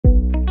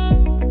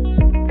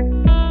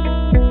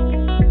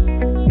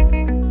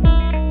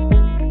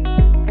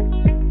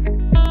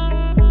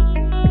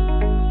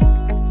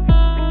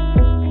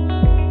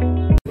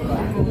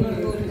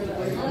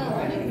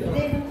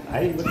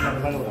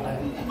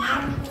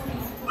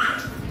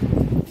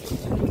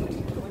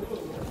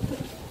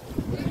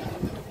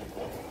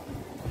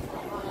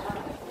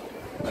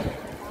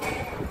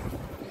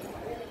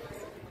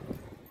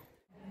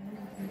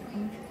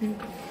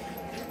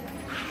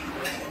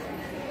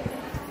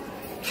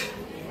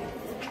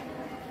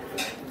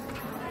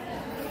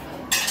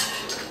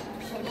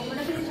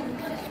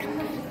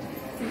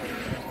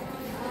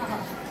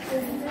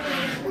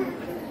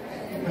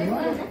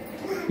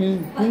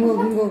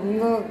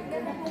ಹಿಂಗೋ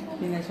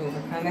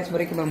ಹಂಗಾಸ್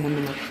ಬರೋಕೆ ಬಾ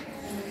ಮುಂದೆ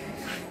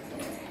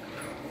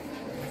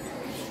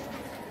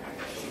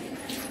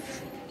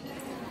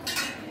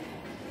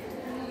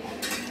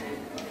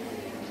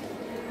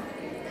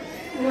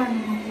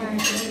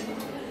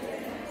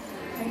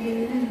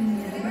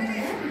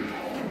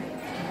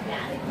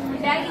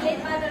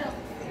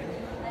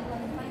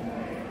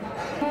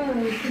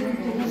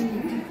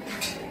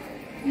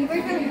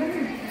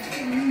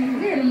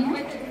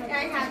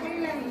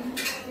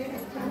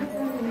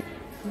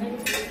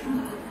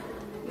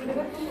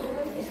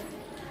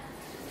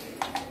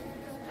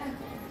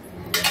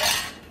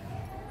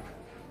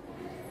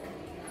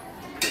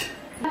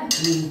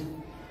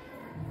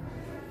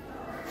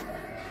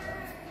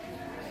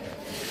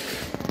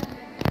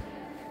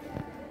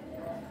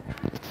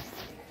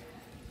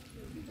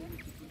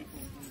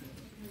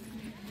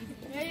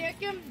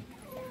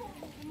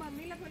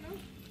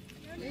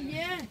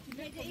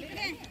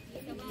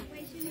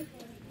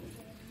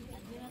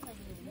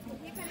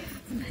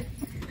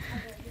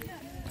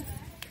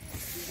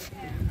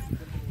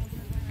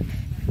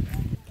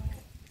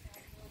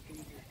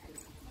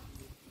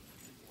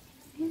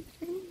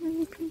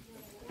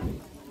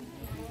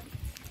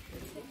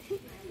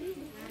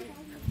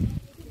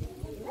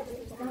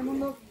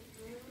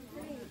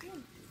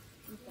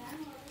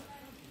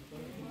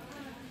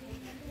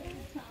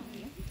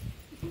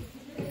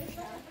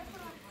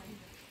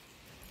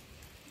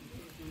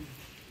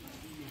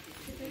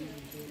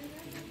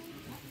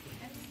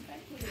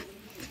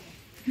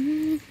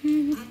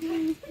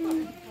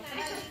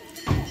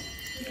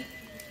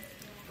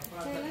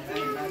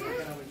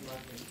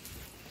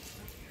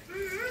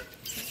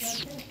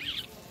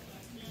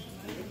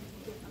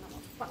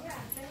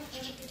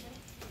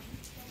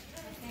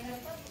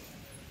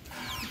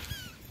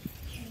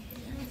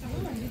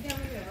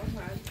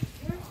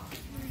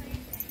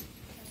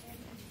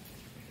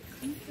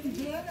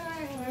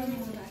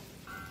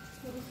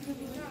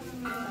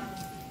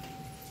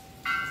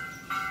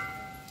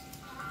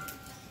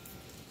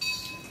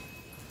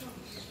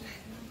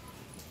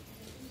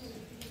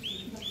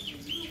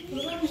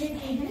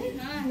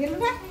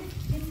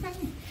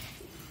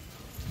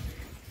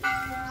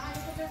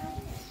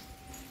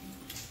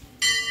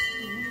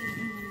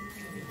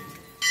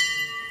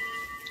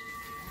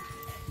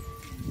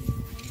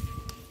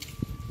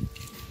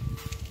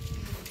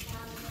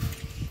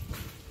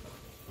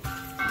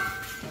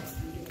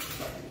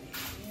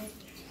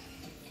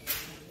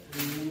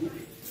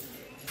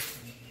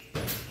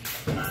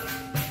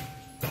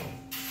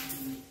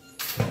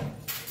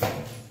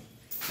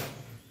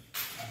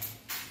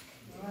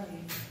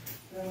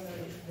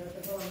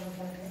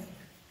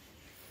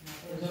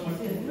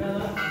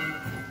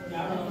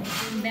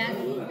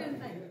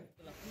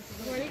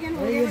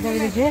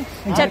ಮತ್ತೆ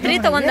ಛತ್ರಿ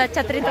ತಗೊಂಡ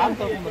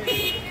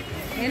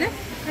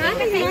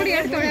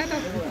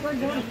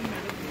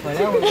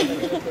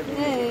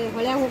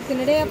ಹೊಳ್ಯಾಗ ಹೋಗ್ತೀನಿ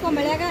ನಡಿಯಪ್ಪ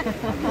ಮಳ್ಯಾಗ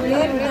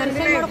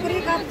ದರ್ಶನ ಮಾಡ್ಕೊರಿ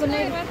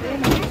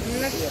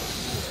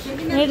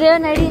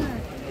ನಡಿ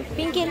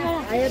ಪಿಂಕಿ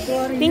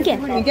ಪಿಂಕಿ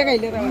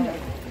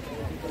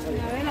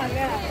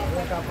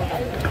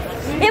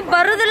ಏ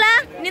ಬರುದಿಲ್ಲ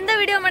ನಿಂದ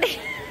ವಿಡಿಯೋ ಮಾಡಿ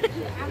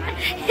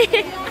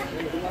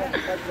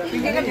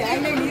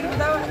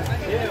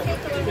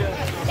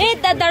ಏ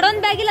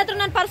ದಡೊಂದ್ ಬ್ಯಾಗ್ ಇಲ್ಲ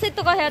ನಾನು ಪರ್ಸ್ ಐತ್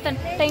ತಗೋ ಹೇಳ್ತಾನೆ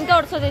ಟೆಂಕ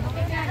ಹೊಡ್ಸೋದೈತಿ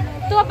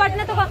ತಗೋ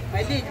ಪಟ್ನೆ ತಗೋ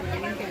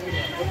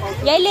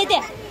ಎಲ್ಲೈತೆ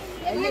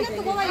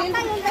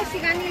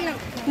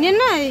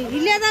ನಿನ್ನ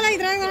ಇಲ್ಲೇ ಅದಲ್ಲ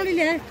ಇದ್ರಾಗ ನೋಡಿ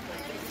ಇಲ್ಲಿ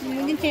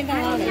ಮುಂದಿನ ಚೇಂಜ್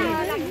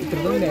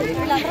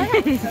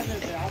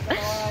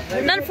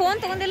ನಾನು ಫೋನ್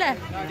ತಗೊಂಡಿಲ್ಲ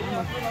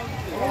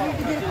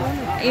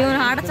ಇವನು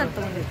ಹಾಡಸಕ್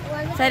ತಗೊಂಡಿ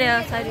ಸರಿ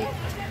ಸರಿ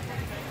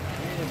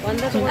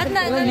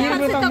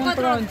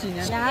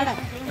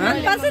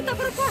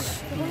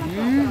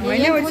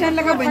ಮೈನೆ ವರ್ಷ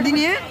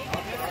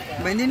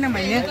ಬಂದಿನಿ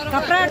ಮೈನೆ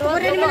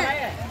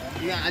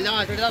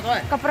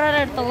ಕಪ್ರ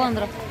ರೇಟ್ ತಗೋ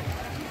ಅಂದ್ರು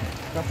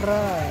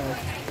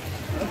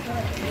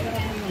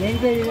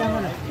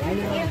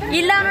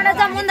ಇಲ್ಲ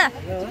ನೋಡತ್ತ ಮುಂದ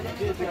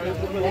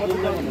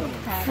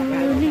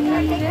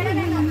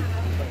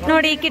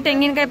ನೋಡಿ ಈಕಿ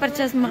ತೆಂಗಿನಕಾಯಿ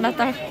ಪರ್ಚೇಸ್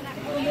ಮಾಡತ್ತಾಳ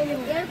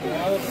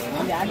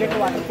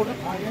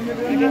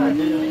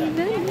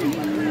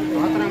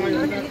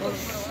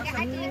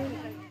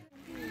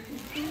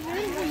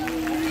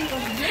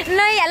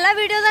ನಾ ಎಲ್ಲ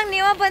ವಿಡಿಯೋದಾಗ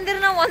ನೀವ ಬಂದಿರ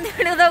ನಾ ಒಂದ್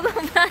ವಿಡಿಯೋದಾಗ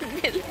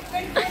ಬಂದಿಲ್ಲ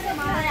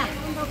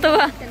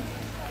ತಗೋ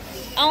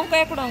ಅವನ್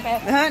ಕೈ ಕೊಡು ಅವನ್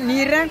ಕೈ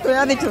ನೀರ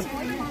ತೊಯಾದಿತ್ತು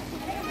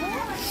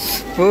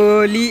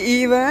ಹೋಲಿ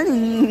ಇವನ್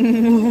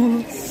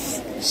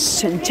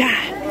ಸಂಚ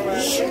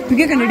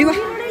ಬಿಗ ನಡಿವಾ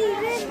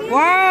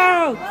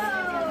ವಾವ್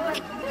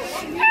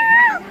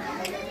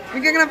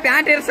ಬಿಗ ನಾ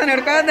ಪ್ಯಾಂಟ್ ಇರ್ಸನ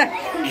ಹಿಡ್ಕೋದ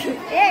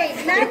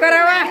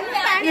ಹಿಡ್ಕೋರವ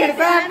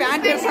ಹಿಡ್ಕೋ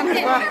ಪ್ಯಾಂಟ್ ಇರ್ಸನ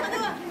ಹಿಡ್ಕೋ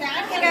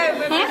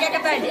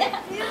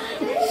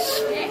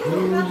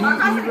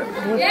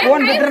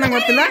ಫೋನ್ ಬಿಟ್ರೆ ನಂಗೆ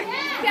ಗೊತ್ತಿಲ್ಲ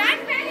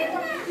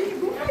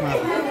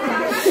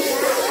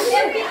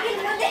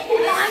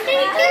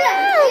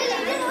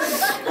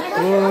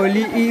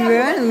ಹೋಲಿ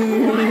ಇವನ್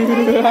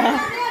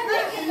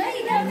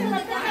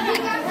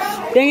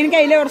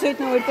ತೆಂಗಿನಕಾಯಿ ಇಲ್ಲೇ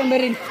ಹೊಡ್ಸೋಯ್ತು ನಾವು ಇಟ್ಕೊಂಡ್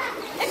ಬರ್ರಿ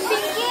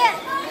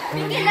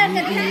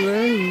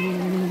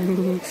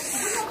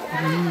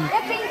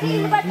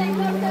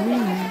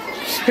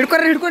ಹಿಡ್ಕೊರ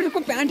ಹಿಡ್ಕೊ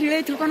ಪ್ಯಾಂಟ್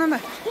ಹಿಡಿಯೈತಿ ಹಿಡ್ಕೊಂಡ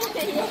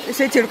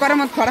ಹಿಡ್ಕೊರ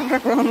ಮತ್ತು ಹೊರಗೆ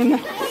ಕೊಡೋಣ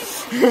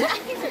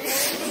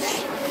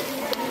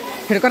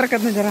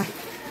ಹಿಡ್ಕೊರಕ್ಕದ್ನ ಜರ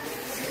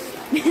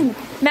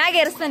ಮ್ಯಾಗ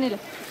ಏರಿಸ್ತಾನಿಲ್ಲ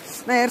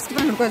ನಾ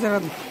ಏರ್ಸ್ಕೊತಾನೆ ಹಿಡ್ಕೊ ಜರ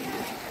ಅದು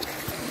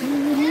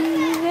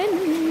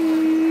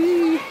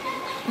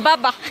ಬಾ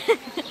ಬಾ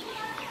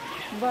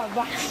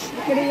ಬಾ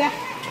ಕಡೆಯ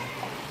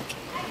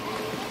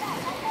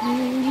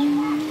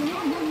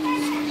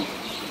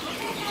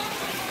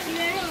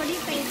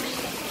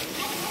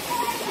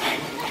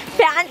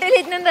ಪ್ಯಾಂಟ್ ಎಲ್ಲಿ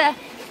ಐತಿ ನಂದ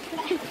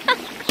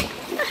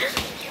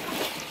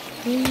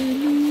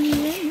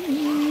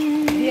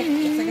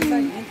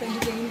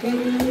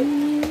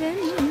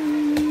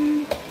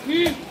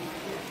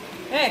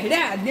ಹಿಡಿಯ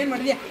ಅದೇನ್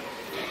ಮಾಡಿದ್ಯಾ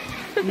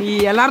ನೀ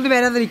ಎಲ್ಲಾರ್ದು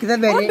ಬೇರೆ ಅದ್ರ ಇಕ್ಕಿದ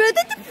ಬೇರೆ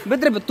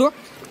ಬಿದ್ರೆ ಬತ್ತು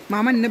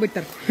ಮಾಮ ನಿನ್ನೆ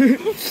ಬಿಟ್ಟಾರ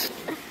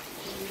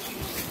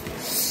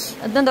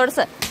ಅದನ್ನ ದೊಡ್ಡ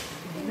ಸರ್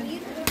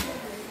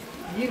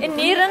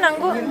ನೀರ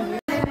ನಂಗೂ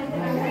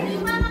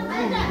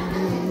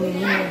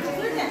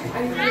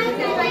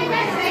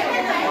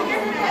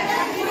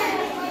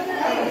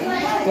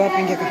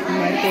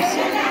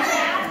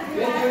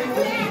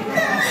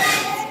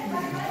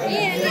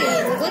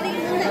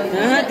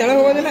ತೆಳಗೆ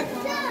ಹೋಗೋದಿಲ್ಲ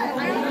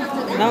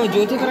ನಾವು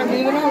ಜ್ಯೋತಿ ತರ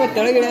ಬಿದ್ದಿಲ್ಲ ಅವತ್ತು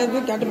ತೆಳಗೆ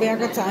ಇಳಿಯೋದು ಕೆಟ್ಟ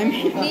ಬೇಕ ಸಾಮಿ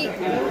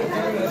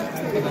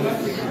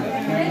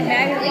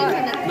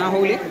ನಾ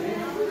ಹೋಗ್ಲಿ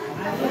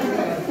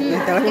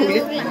ತೆಳಗೆ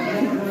ಹೋಗ್ಲಿ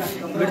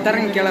ಬಿಡ್ತಾರ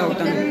ಹಿಂಗೆ ಕೆಳಗೆ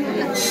ಹೋಗ್ತಾನೆ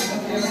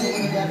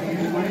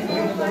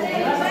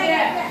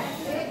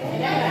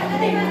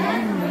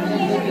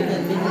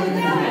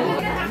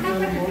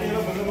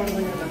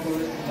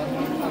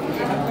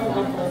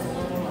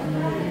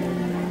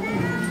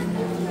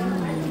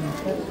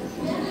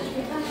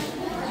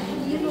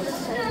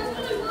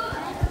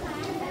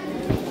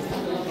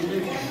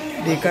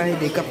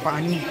देखा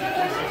पानी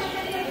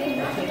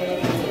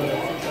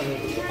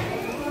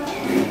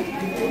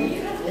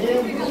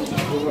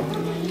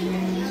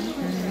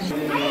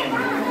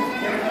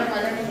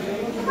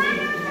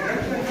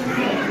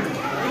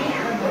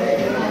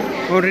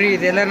ನೋಡ್ರಿ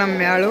ಇದೆಲ್ಲ ನಮ್ಮ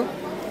ಮ್ಯಾಳು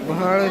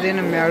ಬಹಳ ಇದೆ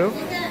ನಮ್ಮ ಮ್ಯಾಳು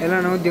ಎಲ್ಲ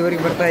ನಾವು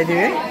ದೇವರಿಗೆ ಬರ್ತಾ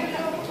ಇದ್ದೀವಿ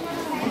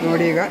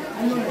ನೋಡಿ ಈಗ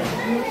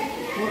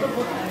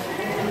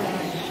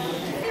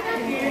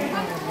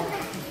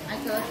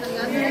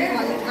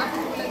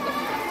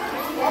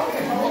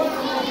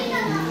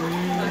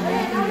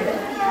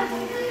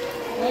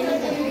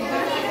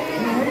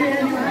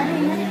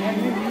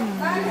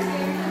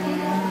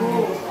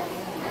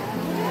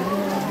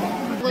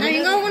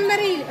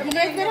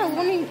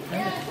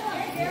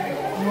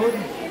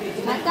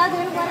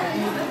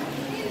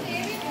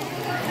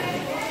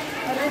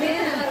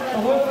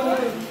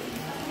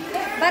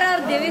ಬರ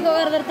ಅವ್ರ ದೇವಿಗೆ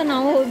ಹೋಗಾರ್ದರ್ತ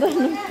ನಾವು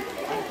ಹೋಗ್ಬಾರ್ದು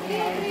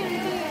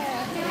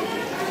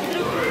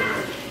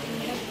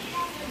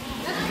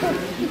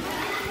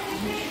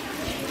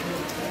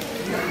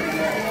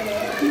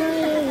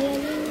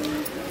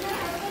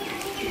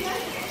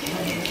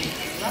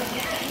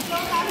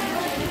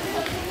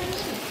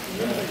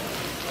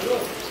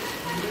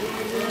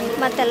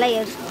ಮತ್ತೆಲ್ಲ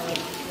ಎಷ್ಟು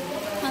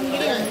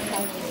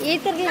ಈ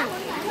ತರ್ಗಿ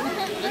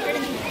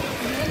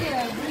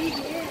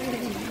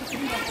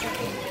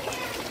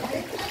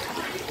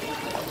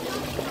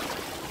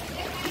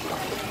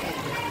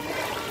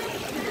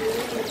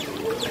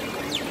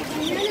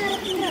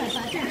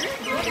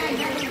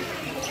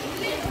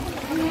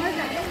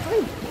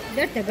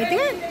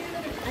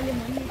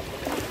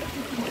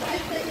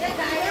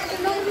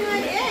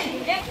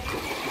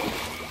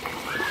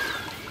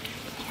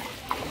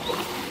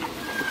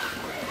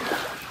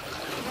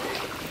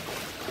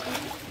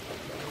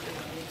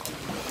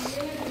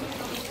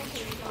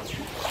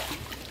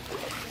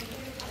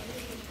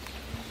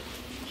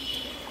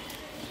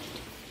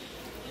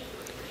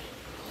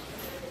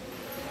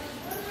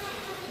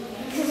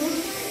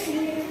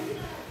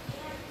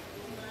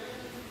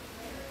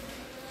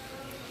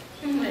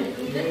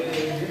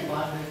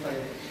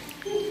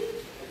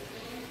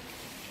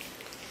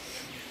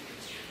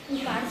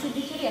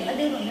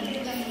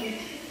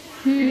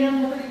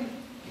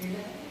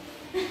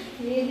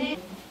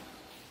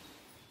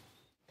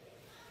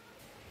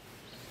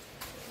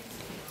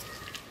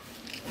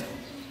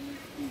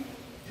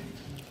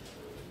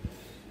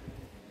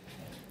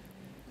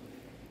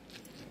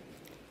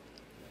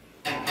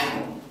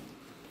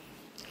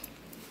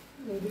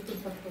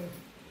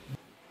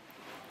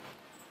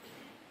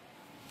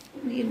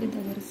ನೀರು ಬಿದ್ದ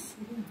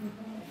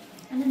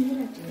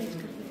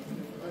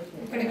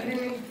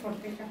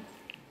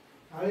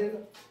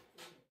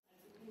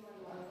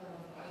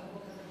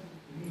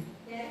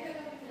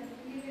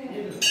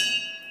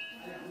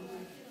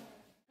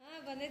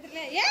ಬಂದೈತ್ರಲ್ಲ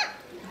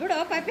ಬಿಡು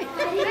ಪಾಪಿ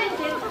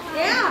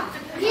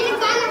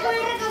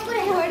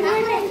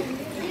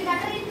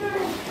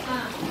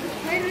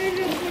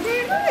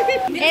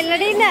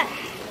ಎಲ್ಲಡಿಲ್ಲ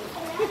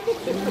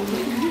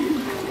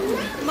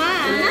ಮಾ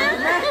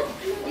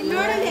ಇಲ್ಲಿ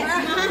ನೋಡಲಿ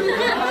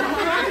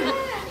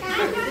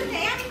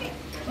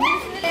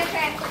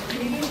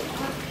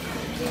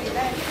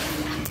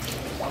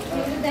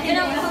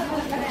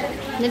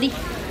ನದಿ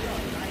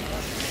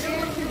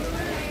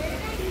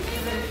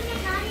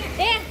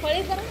ಏ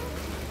ಹೊಳಿ ಬರ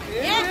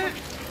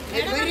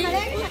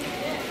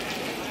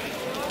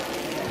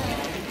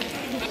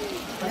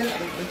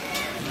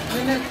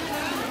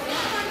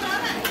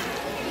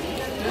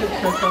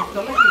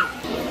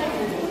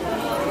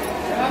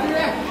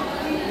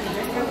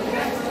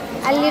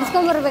ಅಲ್ಲಿ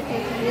ಇಡ್ಸ್ಕೊಂಬರ್ಬೇಕು.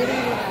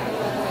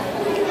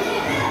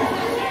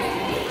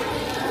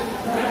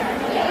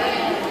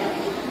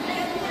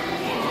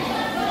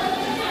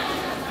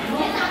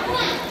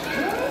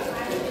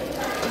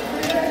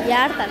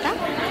 ಯಾರು ತಾತ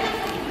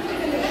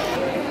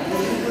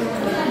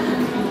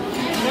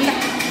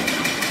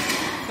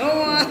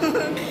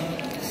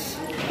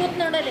ಕೂತ್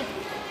ನೋಡಲಿ.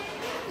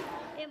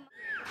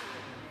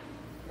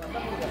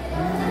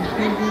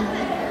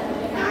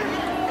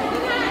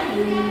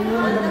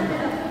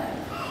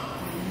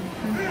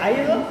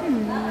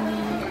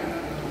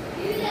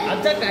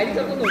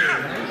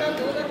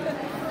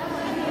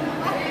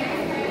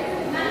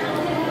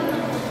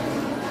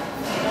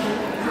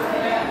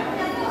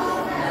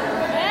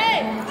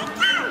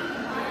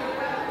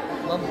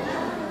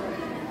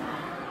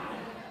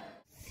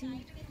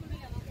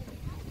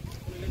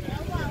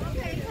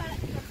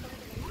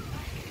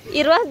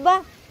 ಇರುವಾಗ ಬಾ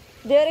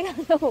ದೇವ್ರಿಗೆ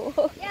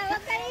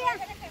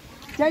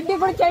ಚಡ್ಡಿ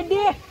ಕೊಡು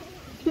ಚಡ್ಡಿ.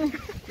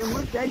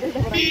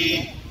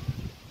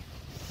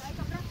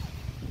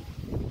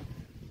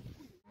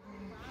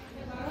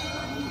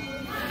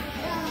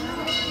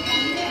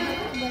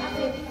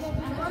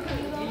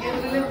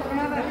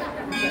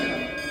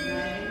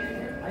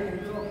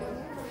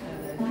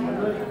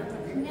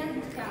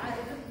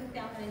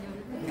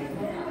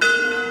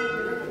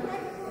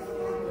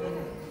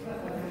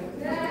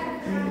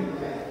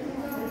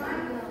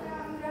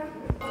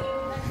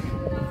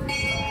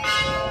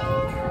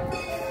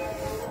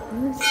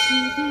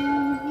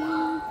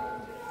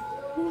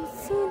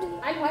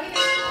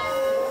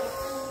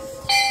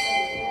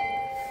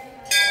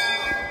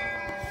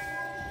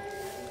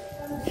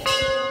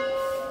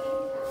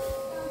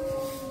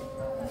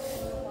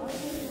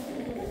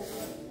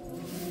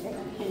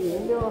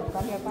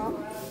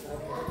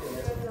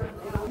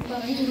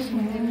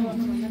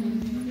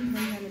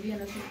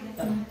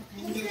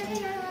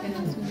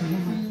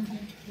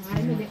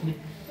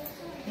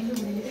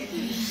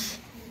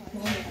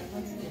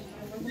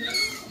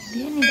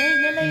 ಏನಿದೆ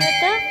ಇಲ್ಲೆಲ್ಲ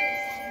ಇವತ್ತ?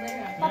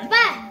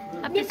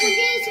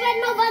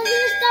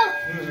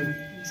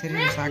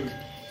 ಸರಿ ಸಾಕು.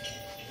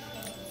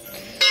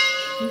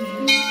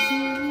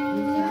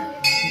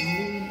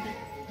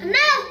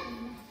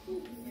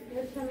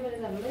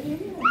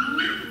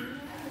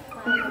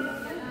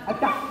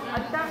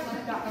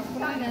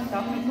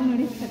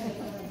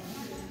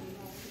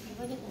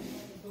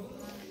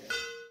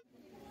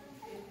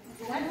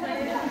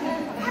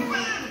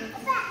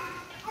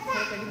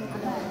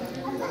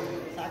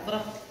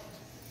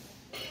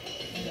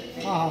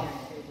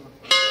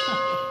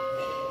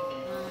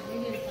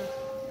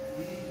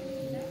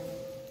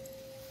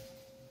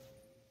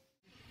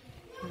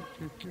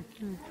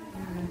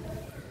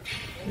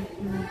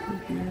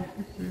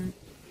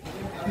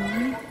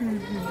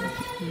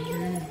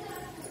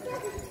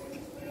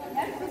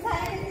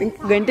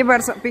 ಗಂಟೆ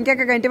ಬಾರ್ಸ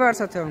ಪಿಂಕ್ಯಾಕ ಗಂಟೆ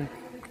ಬಾರ್ಸತ್ತ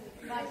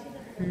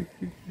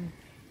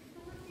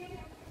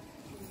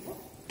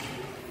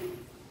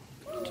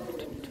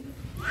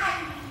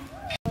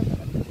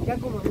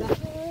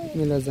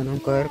ಇಲ್ಲ ಜನ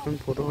ಕರ್ಕೊಂಡು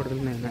ಫೋಟೋ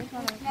ಹೊಡೆದಿಲ್ಲ ನಾನು.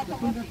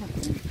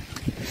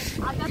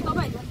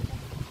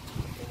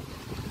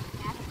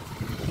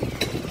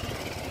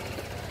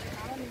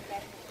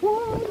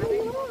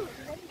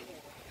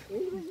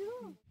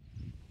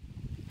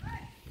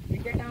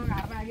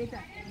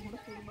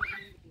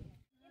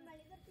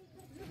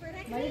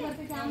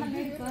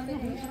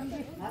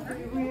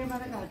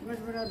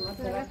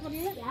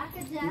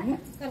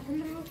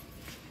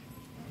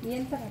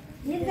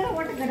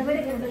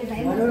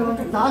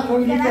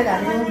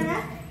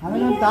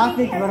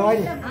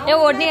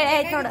 ಓಡ್ನಿ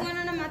ಆಯ್ತು ನೋಡ.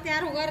 ಮತ್ತೆ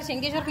ಯಾರು ಹೋಗಾರ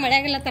ಶಂಕೇಶ್ವರಕ್ಕೆ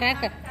ಮಳೆಯಾಗಿಲ್ಲ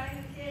ತರಾಕ.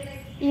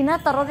 ಇನ್ನ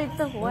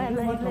ತರೋದಿತ್ತು.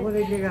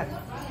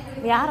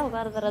 ಯಾರು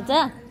ಹೋಗಾರದ ರಜಾ?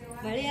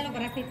 ಮಳೆ ಎಲ್ಲ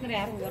ಬರಾಕೈತಿ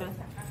ಯಾರು ಹೋಗಾರ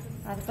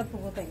ಅದಕ್ಕೆ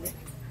ತಗೋತಾಯಿಲ್ಲ.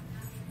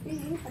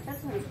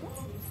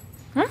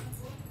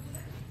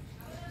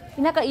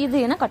 ಇದು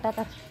ಏನ ಕಟ್ಟಾಕ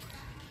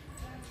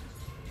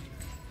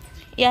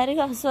ಯಾರಿಗ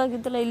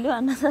ಹಸುವಾಗಿದ್ದಲ್ಲ. ಇಲ್ಲೂ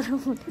ಅನ್ನ ಸಾರ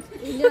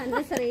ಇಲ್ಲೂ ಅನ್ನ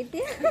ಸಾರ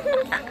ಐತಿ.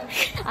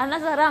 ಅನ್ನ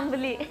ಸಾರ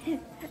ಅಂಬಲಿ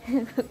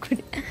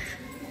ಕುಡಿ.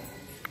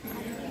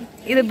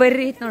 ಇದು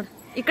ಬರ್ರಿ ಐತ್ ನೋಡು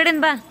ಈ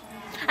ಕಡೆಯಿಂದ ಬಾ.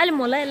 ಅಲ್ಲಿ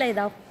ಮೊಲ ಎಲ್ಲ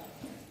ಇದಾವ.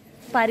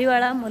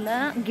 ಪಾರಿವಾಳ ಮೊಲ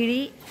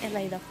ಗಿಳಿ ಎಲ್ಲ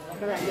ಇದಾವ.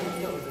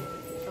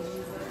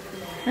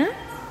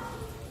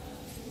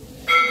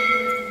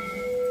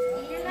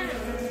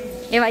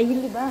 ಏವ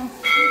ಇಲ್ಲಿ ಬಾ.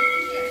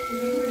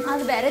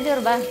 ಅದು ಬೇರೆ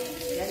ದೇವ್ರು ಬಾ.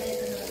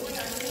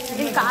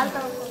 ಇಲ್ಲಿ ಕಾಲ್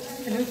ತಗೋ.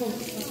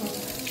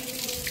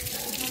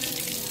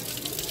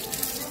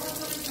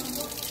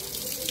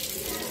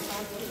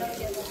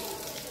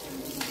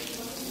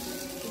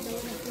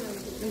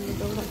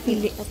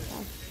 ಇಲ್ಲಿ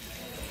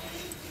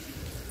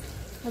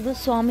ಅದು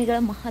ಸ್ವಾಮಿಗಳ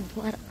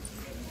ಮಹಾದ್ವಾರ.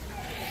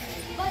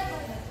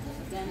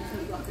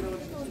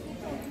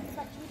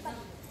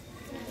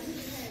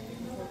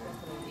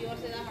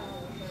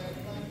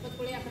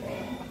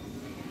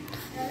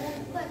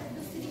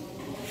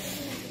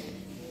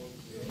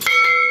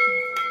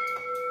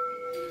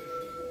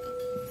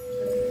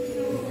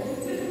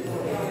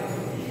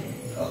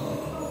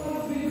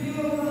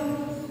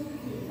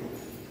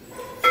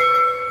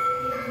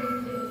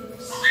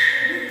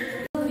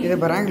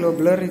 ಇದು ಬರಂಗಿಲ್ಲ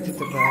ಬ್ಲರ್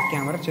ಐತಿತ್ತಲ್ಲ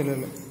ಕ್ಯಾಮ್ರಾ ಚಲೋ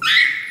ಇಲ್ಲ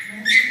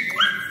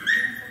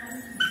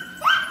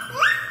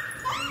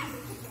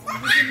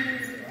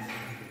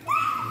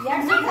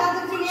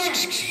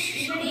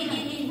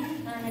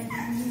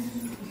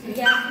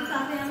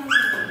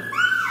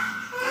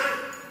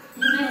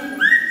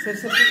सर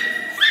सर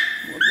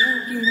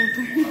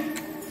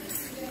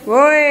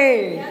ओए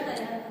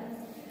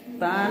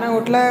ताना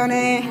उठला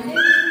है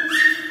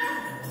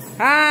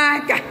हाँ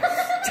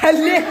चल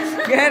ले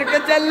घर के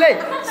चल ले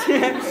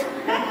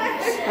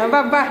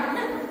बाबा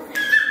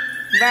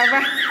बाबा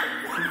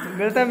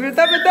मिलता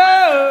मिलता मिलता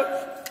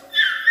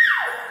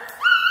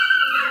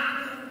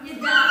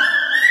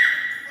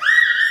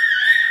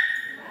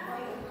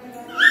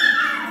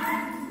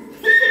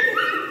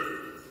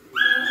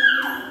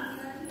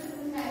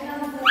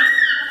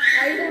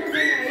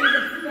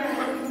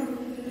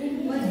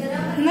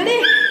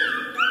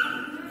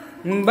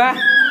बा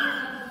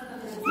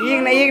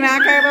ಈಗ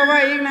ನಾಲ್ಕು ಆಗ್ಯಾವ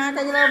ಈಗ ನಾಲ್ಕು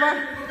ಆಗಿದಾವ ಬಾ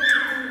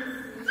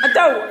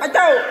ಅಚ್ಚಾವು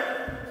ಅಚ್ಚಾವು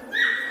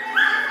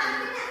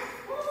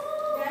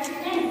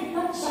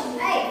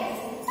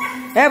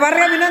ಏ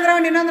ಬರ್ರಿ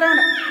ಇನ್ನೊಂದು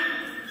ರೌಂಡ್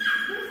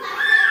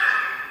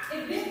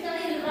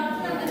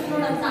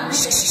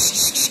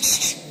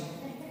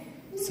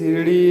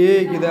ಸಿಡಿ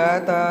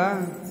ಗಿದಾತ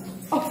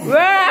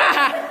ವಾ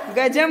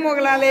ಗಜಮ್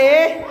ಹೋಗ್ಲಾಲೆ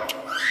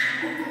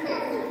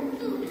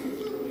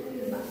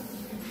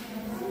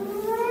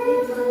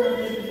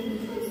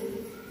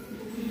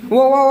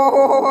वो वो वो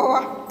वो वो वो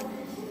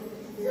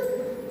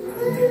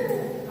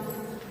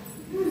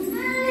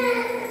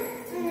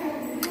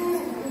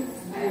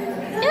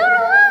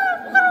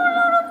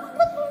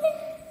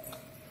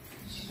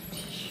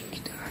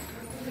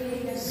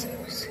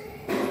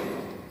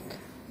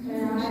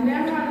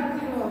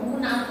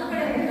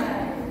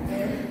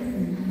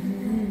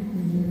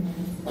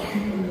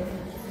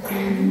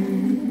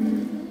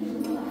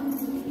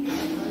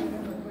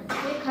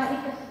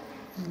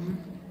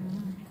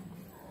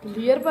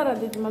क्लियर पर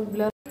आती मग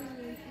ब्लर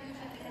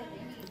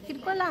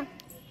ಹಿಡ್ಕೊಲ್ಲ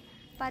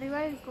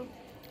ಪರಿವಾರ ಹಿಡ್ಕೊ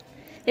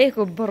ಏ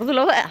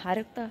ಬರೋದಿಲ್ಲವ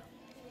ಹಾರಿಗ್ತಾ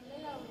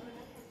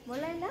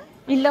ಮೊಳ ಇಲ್ಲ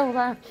ಇಲ್ಲ ಹೋಗ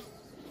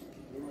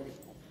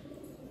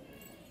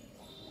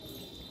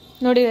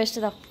ನೋಡಿ ಎಷ್ಟು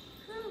ಅದಾವ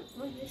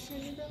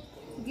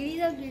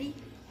ಗಿಳಿದಾವ ಗಿಳಿ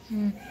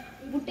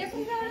ಬುಟ್ಟೆ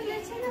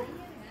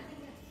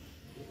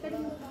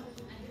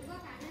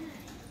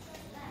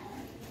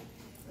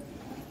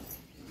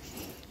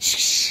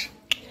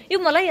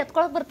ಇವು ಮೊಲ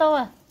ಎತ್ಕೊಳಕ್ ಬರ್ತಾವ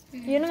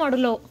ಏನು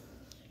ಮಾಡಲ್ಲ ಅವು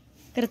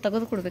ಕರೆ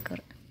ತೆಗೆದು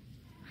ಕೊಡ್ಬೇಕವ್ರ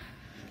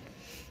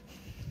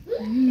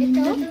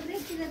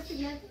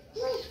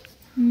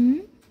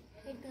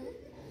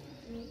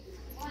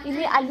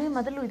ಇಲ್ಲಿ ಅಲ್ಲಿ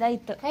ಮೊದಲು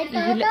ಇದಾಯಿತ್ತು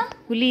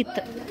ಹುಲಿ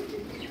ಇತ್ತು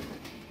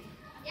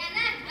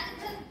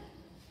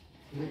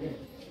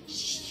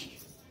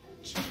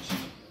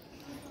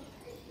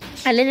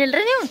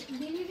ಅಲ್ಲೇನಿಲ್ರಿ ನೀವು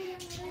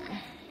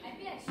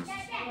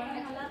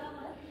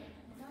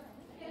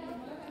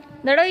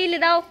ನಡೋ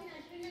ಇಲ್ಲಿದಾವ್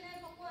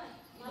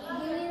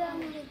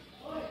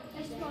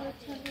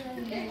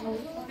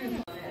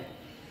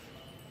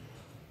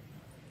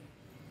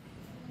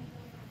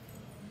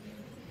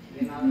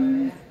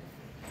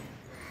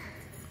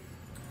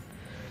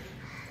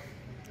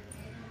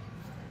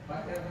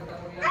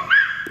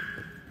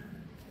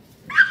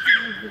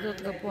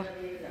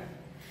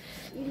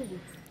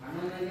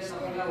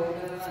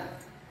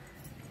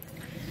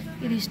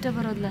ಇದು ಇಷ್ಟ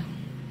ಬರೋದಿಲ್ಲ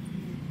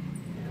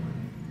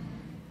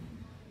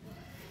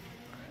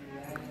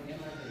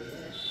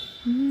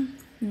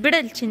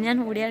ಬಿಡಲ್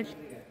ಚಿನ್ನ ಹೊಡಿಯಾಡ್ಲಿ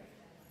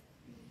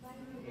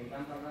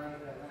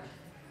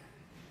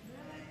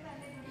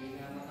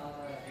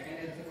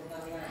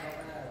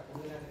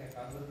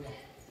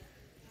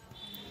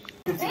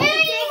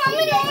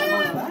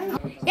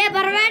ಏ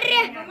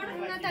ಬರ್ಬೇಡ್ರಿ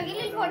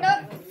ತಗಿಲಿ ಫೋಟೋ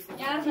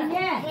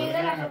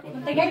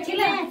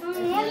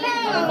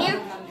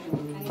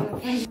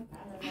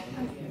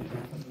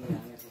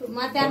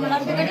ಮತ್ತೆ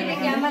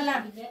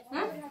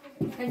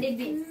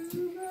ಕಡಿಬಿ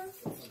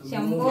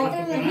ಶಂಭೋ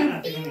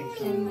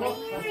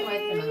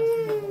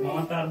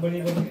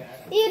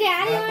ಇವ್ರು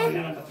ಯಾರು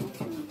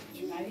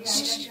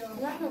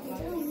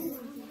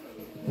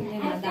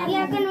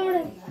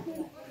ನೋಡು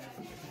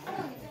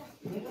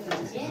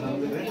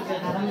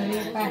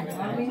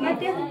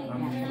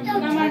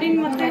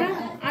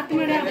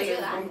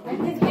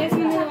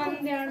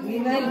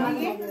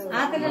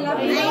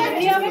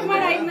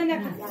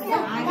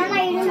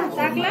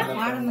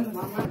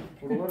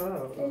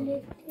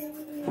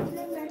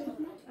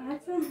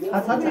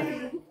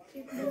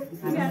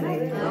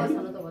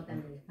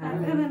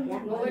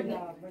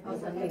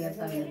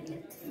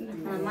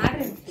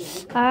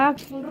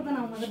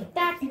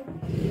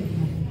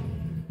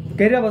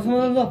ಕೈರ bus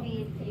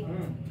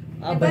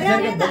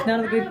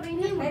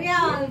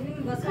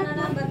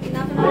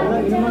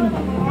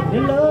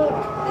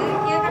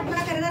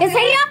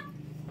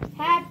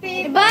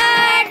Happy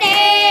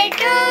birthday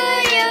to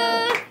you.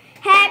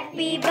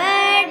 Happy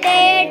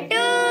birthday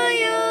to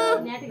you.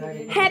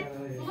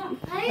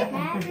 Happy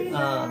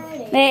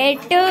birthday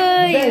to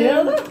you.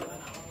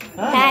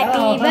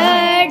 Happy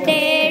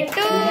birthday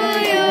to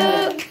you.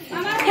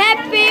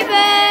 Happy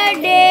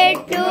birthday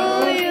to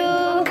you.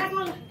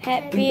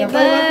 Happy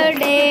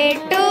birthday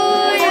to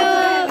you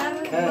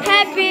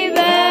happy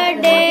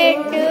birthday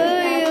to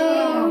you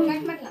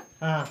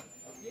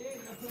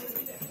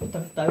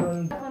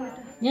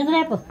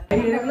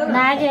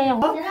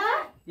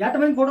ಯಾತ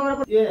ಮಂದಿ ಫೋಟೋ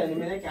ಬರಬೇಕು ಏ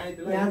ನಿಮ್ಮ ಮನೆ ಕ್ಯಾನ್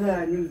ಯಾದ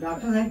ನಿಮ್ಮ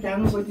doctor ಹೆಂಗ್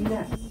can ಕೊಡ್ತಿದ್ದೆ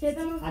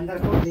ಅಂದರ್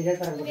ಕೊಡ್ ಡಿಜೆ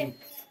ತರ ಕೊಡಿ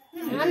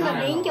ಅಲ್ಲ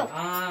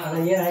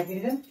ಏನ್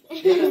ಹಾಕಿದ್ದೆ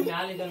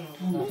ಮ್ಯಾಲ ಇದನ್ನು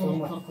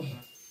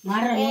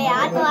ಮಾಡ್ರಿ ಏ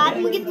ಆತು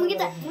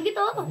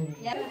ಮುಗಿತು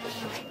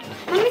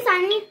ಮಮ್ಮಿ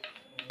ಸಣ್ಣಿ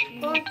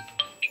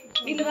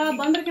ಇಲ್ಲ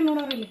ಬಂದ್ರಕ್ಕೆ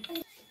ನೋಡೋರು ಇಲ್ಲಿ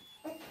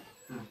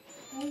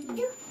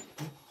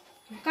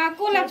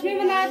ಕಾಕು ಲಕ್ಷ್ಮೀ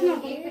ಬಂದಾತ್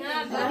ನೋಡಿ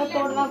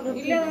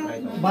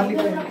ಬಾರ್ಲಿ